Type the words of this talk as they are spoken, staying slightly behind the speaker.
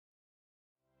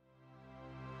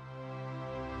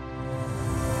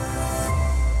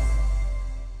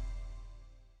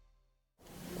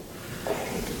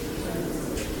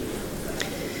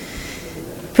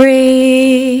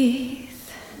Breathe.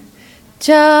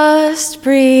 Just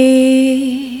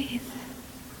breathe.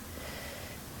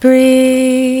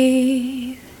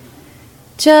 Breathe.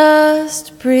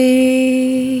 Just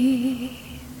breathe.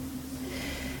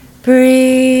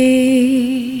 Breathe.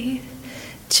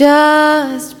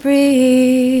 Just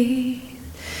breathe.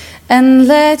 And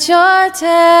let your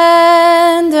tenderness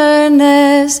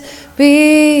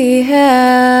be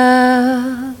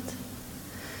held.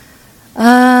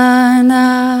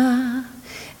 Ana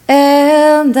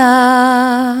elna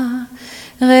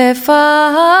refana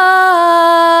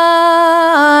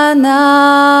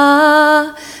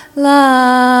la.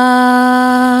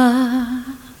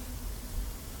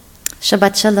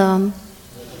 Shabbat Shalom.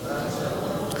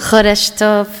 Chodesh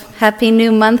Tov. Happy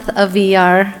new month of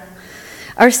Iyar.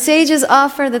 Our sages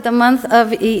offer that the month of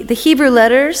the Hebrew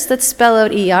letters that spell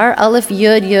out Iyar, Aleph,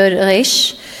 Yud, Yud,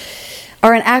 Resh,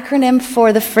 are an acronym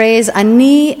for the phrase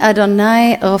Ani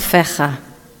Adonai Rofecha.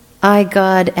 I,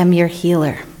 God, am your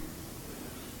healer.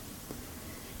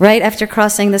 Right after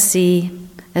crossing the sea,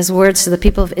 as words to the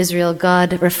people of Israel,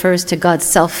 God refers to God's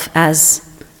self as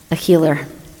a healer.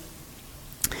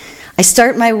 I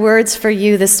start my words for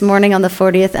you this morning on the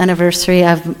 40th anniversary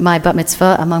of my Bat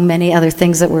Mitzvah, among many other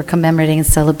things that we're commemorating and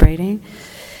celebrating,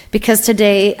 because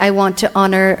today I want to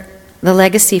honor the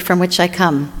legacy from which I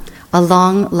come, a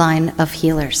long line of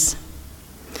healers.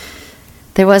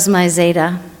 There was my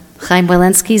Zayda, Chaim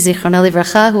Walensky, Zichrono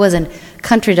Livracha, who was a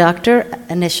country doctor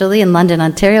initially in London,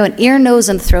 Ontario, an ear, nose,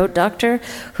 and throat doctor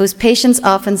whose patients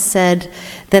often said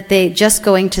that just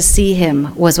going to see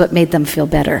him was what made them feel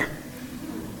better.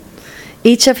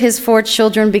 Each of his 4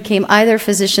 children became either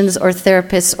physicians or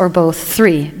therapists or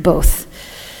both.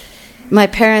 My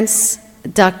parents,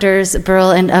 Doctors Burl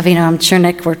and Aviva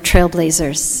Chernick, were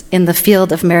trailblazers in the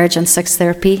field of marriage and sex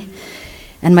therapy,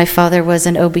 and my father was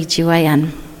an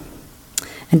OBGYN.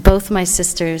 And both my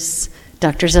sisters,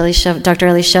 Dr.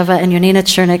 Elisheva and Yonina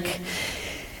Chernick,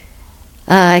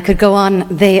 I could go on,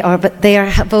 they are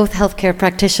both healthcare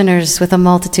practitioners with a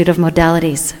multitude of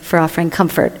modalities for offering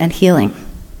comfort and healing.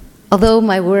 Although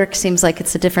my work seems like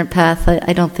it's a different path,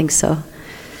 I don't think so.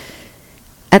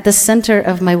 At the center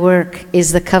of my work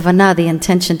is the kavanah, the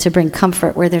intention to bring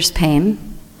comfort where there's pain,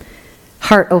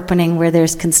 heart opening where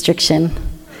there's constriction,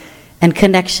 and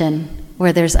connection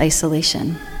where there's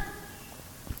isolation.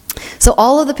 So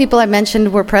all of the people I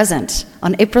mentioned were present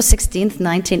on April 16th,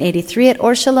 1983 at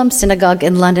Or Shalom Synagogue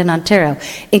in London, Ontario,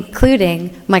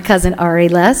 including my cousin Ari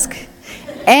Lesk,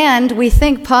 and we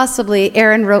think possibly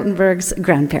Aaron Rotenberg's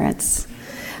grandparents,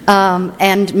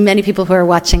 and many people who are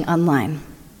watching online.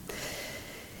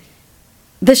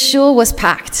 The shul was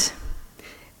packed.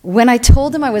 When I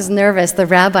told him I was nervous, the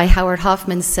rabbi, Howard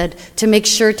Hoffman, said to make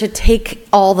sure to take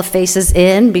all the faces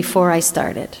in before I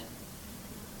started.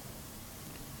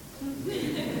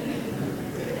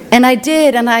 And I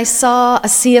did, and I saw a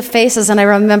sea of faces, and I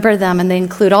remember them, and they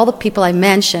include all the people I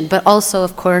mentioned, but also,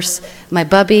 of course, my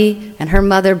bubby and her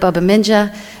mother, Baba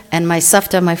Minja, and my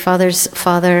Safta, my father's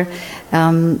father,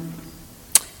 and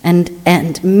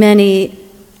many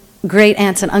great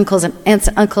aunts and uncles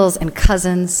and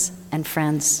cousins and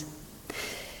friends.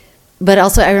 But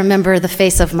also I remember the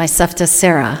face of my Safta,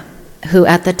 Sarah, who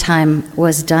at the time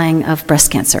was dying of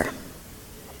breast cancer.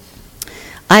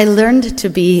 I learned to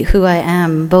be who I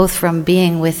am, both from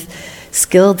being with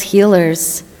skilled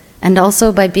healers and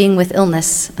also by being with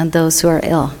illness and those who are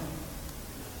ill.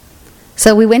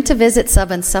 So we went to visit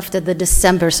Saba and Safta the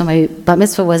December, so my Bat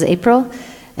Mitzvah was April,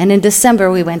 and in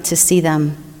December we went to see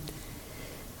them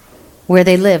where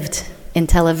they lived in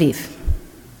Tel Aviv.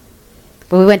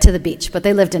 Well, we went to the beach, but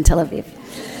they lived in Tel Aviv.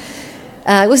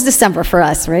 It was December for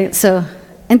us, right? So,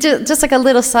 and just like a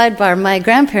little sidebar, my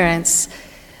grandparents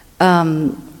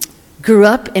grew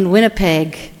up in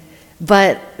Winnipeg,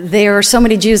 but there were so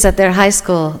many Jews at their high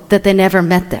school that they never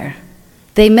met there.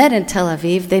 They met in Tel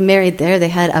Aviv, they married there, they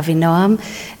had Avinoam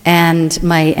and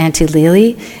my Auntie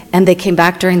Lily, and they came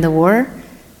back during the war.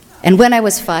 And when I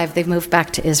was 5, they moved back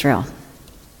to Israel.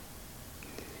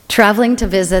 Traveling to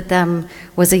visit them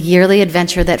was a yearly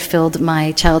adventure that filled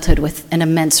my childhood with an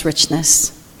immense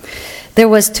richness. There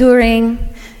was touring.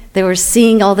 They were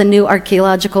seeing all the new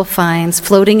archaeological finds,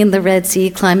 floating in the Red Sea,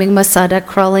 climbing Masada,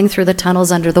 crawling through the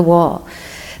tunnels under the wall.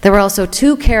 There were also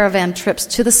 2 caravan trips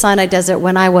to the Sinai Desert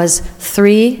when I was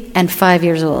 3 and 5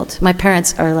 years old. My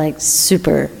parents are like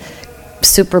super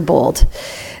bold.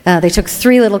 They took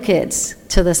 3 little kids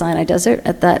to the Sinai Desert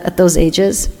at those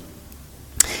ages.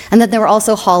 And then there were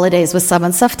also holidays with Saba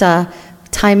and Safta,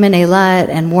 time in Eilat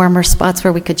and warmer spots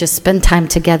where we could just spend time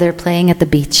together playing at the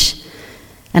beach.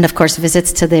 And of course,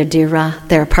 visits to their dira,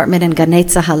 their apartment in Ganei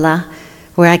Tzahala,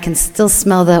 where I can still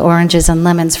smell the oranges and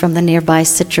lemons from the nearby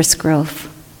citrus grove.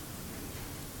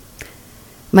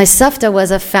 My Savta was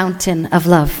a fountain of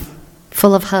love,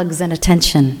 full of hugs and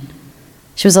attention.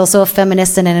 She was also a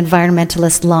feminist and an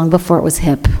environmentalist long before it was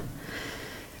hip.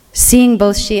 Seeing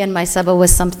both she and my Saba was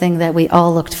something that we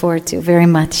all looked forward to very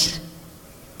much.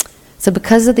 So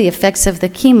because of the effects of the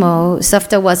chemo,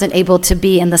 Savta wasn't able to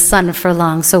be in the sun for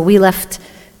long, so we left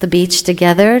the beach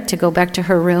together to go back to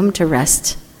her room to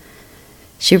rest.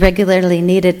 She regularly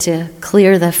needed to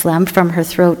clear the phlegm from her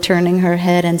throat, turning her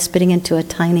head and spitting into a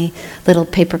tiny little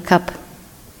paper cup.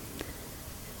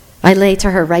 I lay to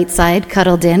her right side,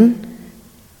 cuddled in,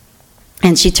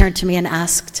 and she turned to me and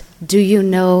asked, "Do you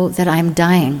know that I'm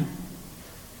dying?"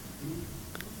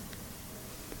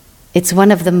 It's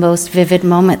one of the most vivid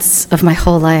moments of my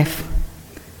whole life.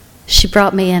 She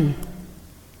brought me in,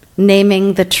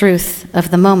 naming the truth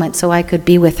of the moment so I could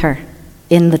be with her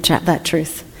in that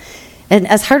truth. And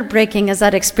as heartbreaking as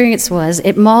that experience was,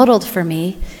 it modeled for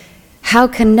me how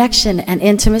connection and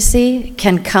intimacy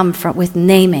can come with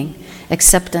naming,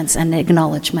 acceptance, and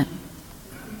acknowledgement.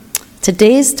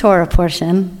 Today's Torah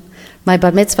portion, my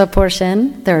Bat Mitzvah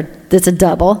portion, it's a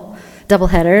double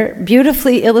header,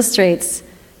 beautifully illustrates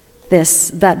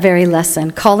that very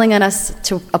lesson, calling on us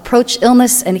to approach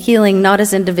illness and healing not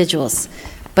as individuals,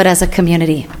 but as a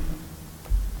community.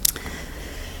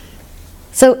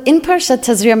 So in Parshat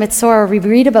Tazria Metzora, we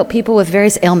read about people with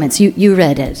various ailments. You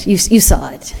read it, you saw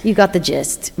it, you got the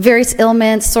gist. Various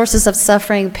ailments, sources of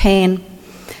suffering, pain,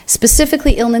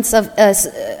 specifically ailments of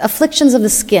afflictions of the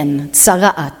skin,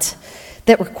 tzara'at,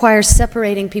 that require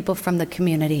separating people from the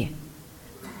community.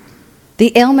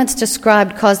 The ailments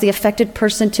described cause the affected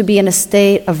person to be in a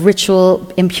state of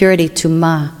ritual impurity,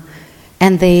 tumah,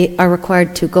 and they are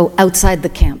required to go outside the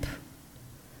camp.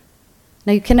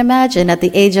 Now you can imagine at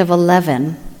the age of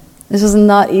 11, this was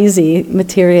not easy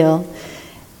material,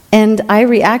 and I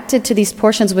reacted to these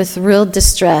portions with real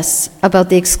distress about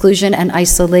the exclusion and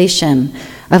isolation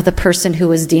of the person who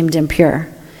was deemed impure.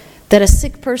 That a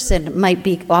sick person might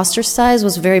be ostracized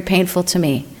was very painful to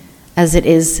me, as it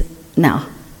is now.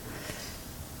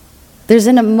 There's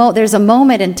a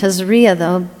moment in Tazria,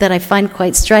 though, that I find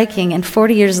quite striking, and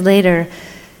 40 years later,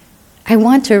 I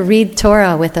want to read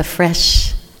Torah with a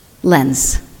fresh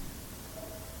lens.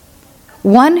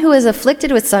 One who is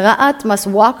afflicted with tzara'at must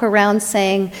walk around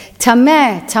saying,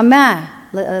 Tameh, Tameh,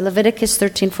 Leviticus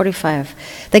 13:45.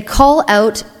 They call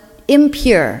out,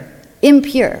 impure,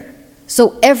 impure,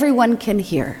 so everyone can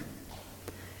hear.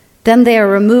 Then they are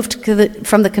removed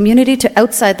from the community to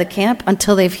outside the camp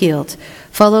until they've healed,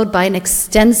 followed by an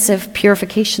extensive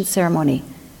purification ceremony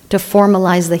to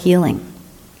formalize the healing.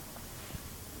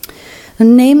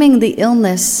 Naming the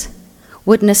illness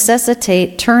would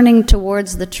necessitate turning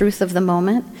towards the truth of the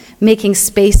moment, making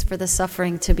space for the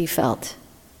suffering to be felt.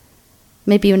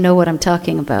 Maybe you know what I'm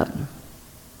talking about.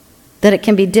 That it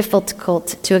can be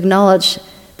difficult to acknowledge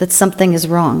that something is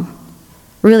wrong,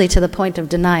 really to the point of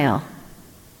denial.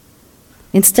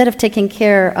 Instead of taking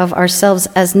care of ourselves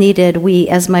as needed, we,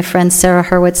 as my friend Sarah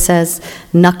Hurwitz says,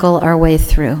 knuckle our way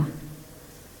through.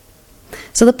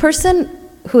 So the person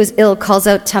who is ill calls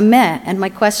out tameh, and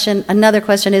another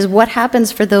question is, what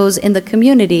happens for those in the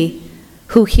community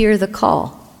who hear the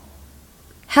call?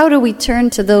 How do we turn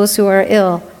to those who are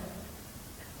ill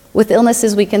with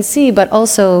illnesses we can see, but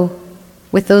also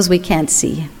with those we can't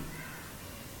see?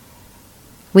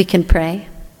 We can pray,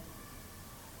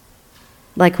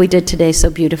 like we did today so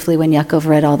beautifully when Yaakov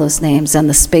read all those names and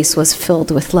the space was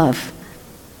filled with love.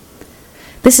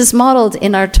 This is modeled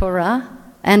in our Torah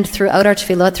and throughout our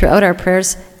tefillot, throughout our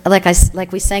prayers,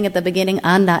 like we sang at the beginning,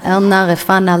 Anna, Elna,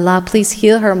 Refana, La, please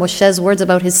heal her, Moshe's words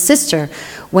about his sister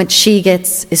when she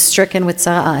is stricken with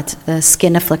tzara'at, the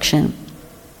skin affliction.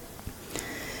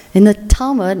 In the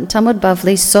Talmud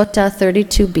Bavli, Sota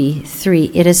 32b,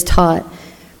 3, it is taught,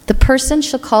 the person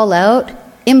shall call out,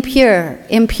 impure,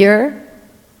 impure.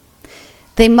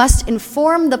 They must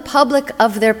inform the public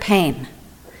of their pain,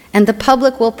 and the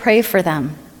public will pray for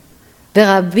them.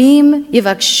 V'rabim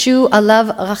yivakshu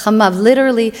alav rachamav.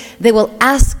 Literally, they will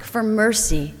ask for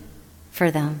mercy for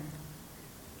them.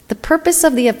 The purpose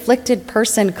of the afflicted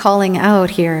person calling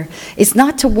out here is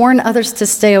not to warn others to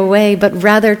stay away, but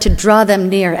rather to draw them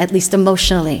near, at least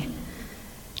emotionally,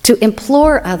 to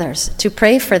implore others to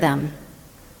pray for them.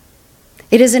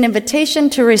 It is an invitation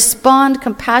to respond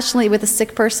compassionately with a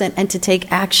sick person and to take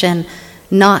action,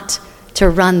 not to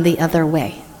run the other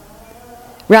way.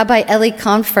 Rabbi Eli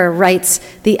Confer writes,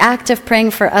 the act of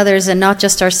praying for others and not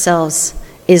just ourselves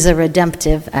is a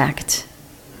redemptive act.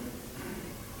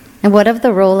 And what of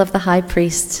the role of the high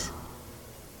priest?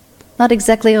 Not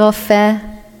exactly rofeh,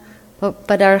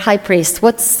 But our high priest,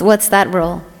 what's that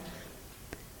role?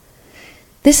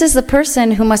 This is the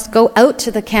person who must go out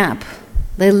to the camp.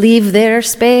 They leave their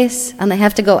space and they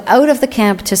have to go out of the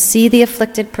camp to see the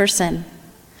afflicted person,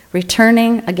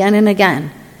 returning again and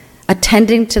again,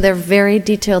 attending to their very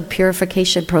detailed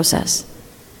purification process.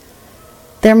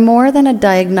 They're more than a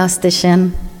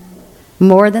diagnostician,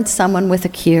 more than someone with a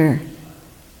cure,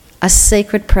 a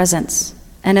sacred presence,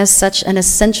 and as such an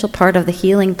essential part of the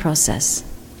healing process.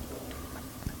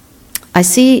 I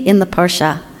see in the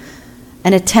Parsha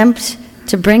an attempt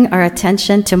to bring our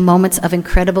attention to moments of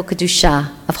incredible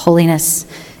kedusha, of holiness,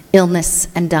 illness,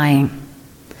 and dying.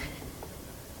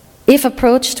 If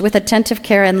approached with attentive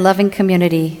care and loving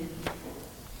community,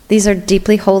 these are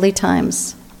deeply holy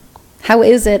times. How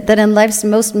is it that in life's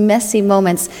most messy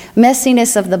moments,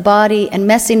 messiness of the body and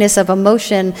messiness of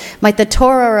emotion, might the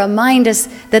Torah remind us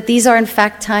that these are in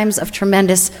fact times of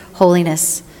tremendous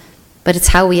holiness, but it's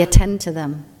how we attend to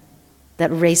them that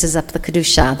raises up the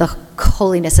kedusha, the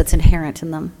holiness that's inherent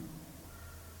in them.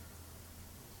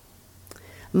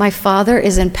 My father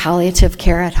is in palliative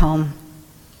care at home.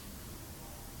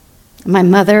 My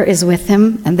mother is with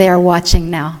him, and they are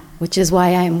watching now, which is why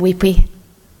I am weepy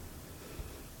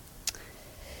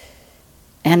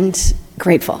and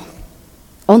grateful.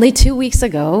 Only 2 weeks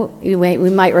ago, we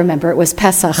might remember, it was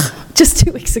Pesach, just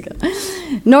 2 weeks ago.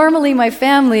 Normally, my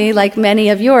family, like many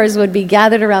of yours, would be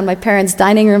gathered around my parents'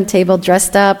 dining room table,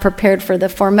 dressed up, prepared for the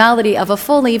formality of a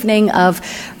full evening of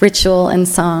ritual and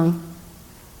song.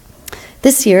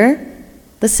 This year,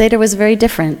 the Seder was very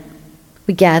different.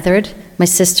 We gathered, my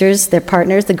sisters, their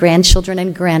partners, the grandchildren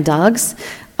and granddogs,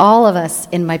 all of us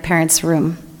in my parents'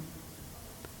 room.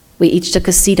 We each took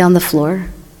a seat on the floor.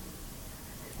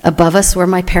 Above us were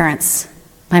my parents,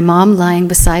 my mom lying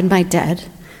beside my dad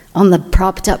on the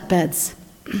propped-up beds,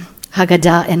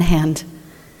 Haggadah in hand.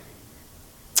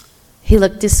 He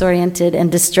looked disoriented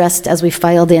and distressed as we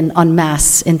filed in en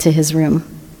masse into his room.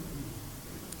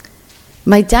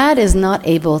 My dad is not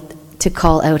able to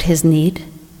call out his need,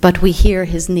 but we hear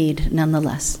his need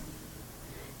nonetheless.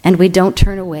 And we don't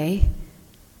turn away,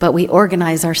 but we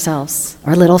organize ourselves,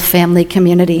 our little family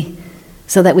community,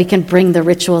 so that we can bring the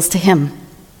rituals to him.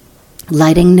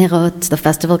 Lighting nerot, the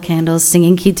festival candles,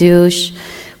 singing kiddush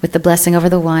with the blessing over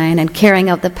the wine, and carrying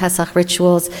out the Pesach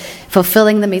rituals,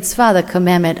 fulfilling the mitzvah, the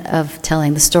commandment of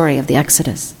telling the story of the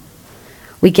Exodus.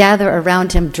 We gather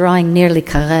around him, drawing nearly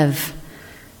karev.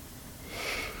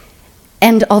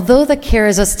 And although the care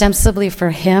is ostensibly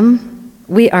for him,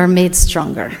 we are made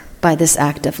stronger by this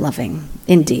act of loving.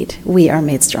 Indeed, we are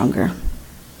made stronger.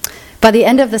 By the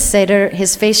end of the Seder,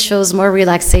 his face shows more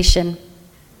relaxation,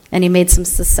 and he made some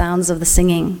sounds of the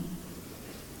singing.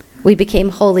 We became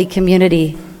holy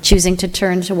community, choosing to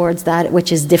turn towards that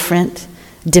which is different,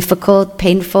 difficult,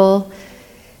 painful,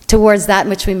 towards that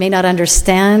which we may not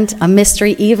understand, a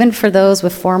mystery even for those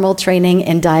with formal training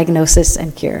in diagnosis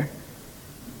and cure.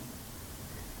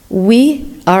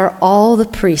 We are all the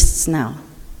priests now,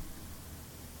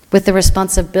 with the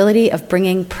responsibility of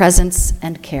bringing presence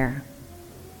and care.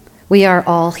 We are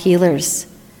all healers,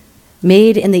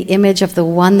 made in the image of the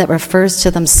one that refers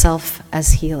to himself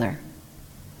as healer.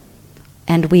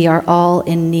 And we are all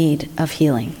in need of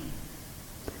healing,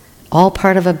 all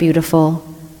part of a beautiful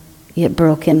yet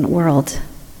broken world.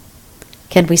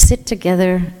 Can we sit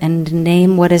together and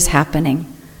name what is happening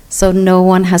so no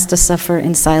one has to suffer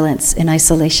in silence, in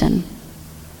isolation?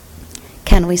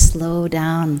 Can we slow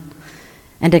down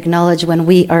and acknowledge when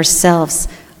we ourselves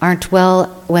aren't well,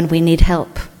 when we need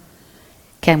help?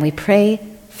 Can we pray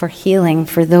for healing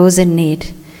for those in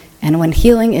need? And when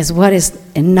healing is what is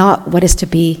and not what is to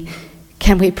be,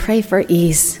 can we pray for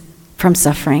ease from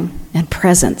suffering and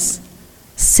presence,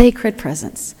 sacred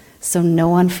presence, so no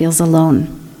one feels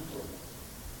alone?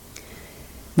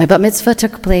 My Bat Mitzvah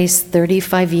took place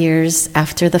 35 years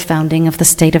after the founding of the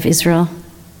State of Israel,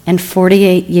 and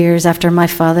 48 years after my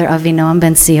father, Avinoam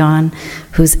ben Sion,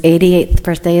 whose 88th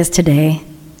birthday is today,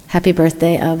 happy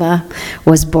birthday, Ava,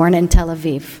 was born in Tel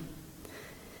Aviv.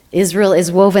 Israel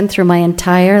is woven through my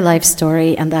entire life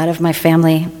story and that of my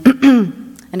family.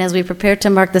 And as we prepare to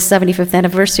mark the 75th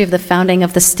anniversary of the founding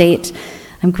of the state,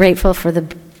 I'm grateful for the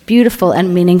beautiful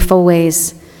and meaningful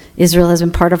ways Israel has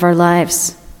been part of our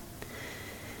lives.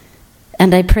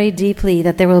 And I pray deeply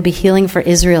that there will be healing for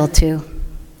Israel too,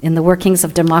 in the workings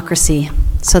of democracy,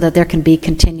 so that there can be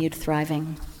continued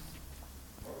thriving.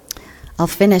 I'll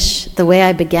finish the way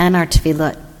I began our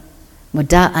tefillot,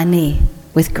 Moda Ani,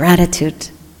 with gratitude.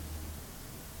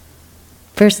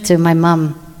 First to my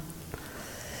mom,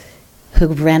 who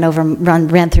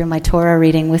ran through my Torah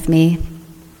reading with me,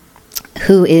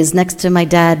 who is next to my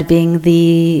dad being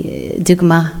the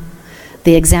dugma,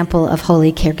 the example of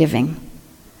holy caregiving.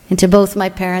 And to both my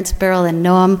parents, Beryl and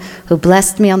Noam, who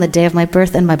blessed me on the day of my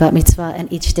birth and my Bat Mitzvah and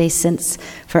each day since,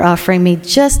 for offering me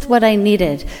just what I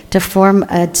needed to form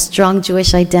a strong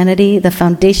Jewish identity, the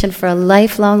foundation for a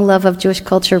lifelong love of Jewish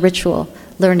culture, ritual,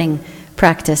 learning,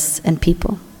 practice, and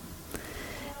people.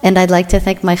 And I'd like to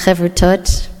thank my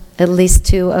Chevrutot, at least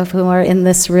 2 of whom are in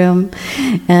this room,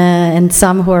 and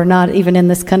some who are not even in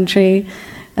this country,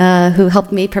 who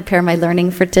helped me prepare my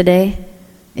learning for today.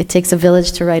 It takes a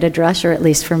village to write a drush, or at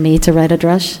least for me to write a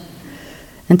drush.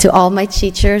 And to all my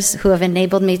teachers who have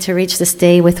enabled me to reach this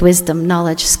day with wisdom,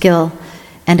 knowledge, skill,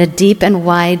 and a deep and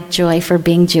wide joy for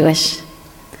being Jewish.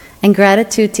 And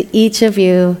gratitude to each of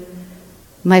you,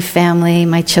 my family,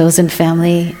 my chosen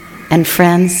family, and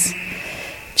friends,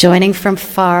 joining from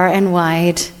far and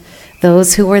wide,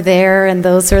 those who were there and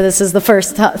those who are, this is the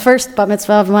first Bat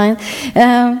Mitzvah of mine.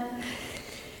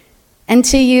 And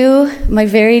to you, my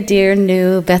very dear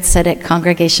new Beth Tzedec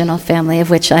Congregational family, of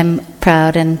which I'm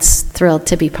proud and thrilled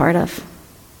to be part of.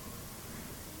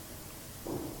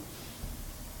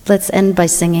 Let's end by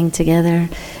singing together.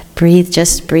 Breathe,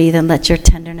 just breathe, and let your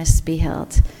tenderness be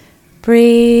held.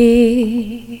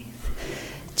 Breathe,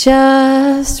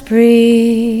 just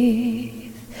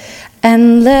breathe,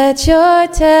 and let your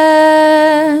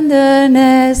tenderness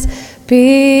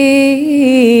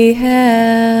be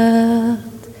held.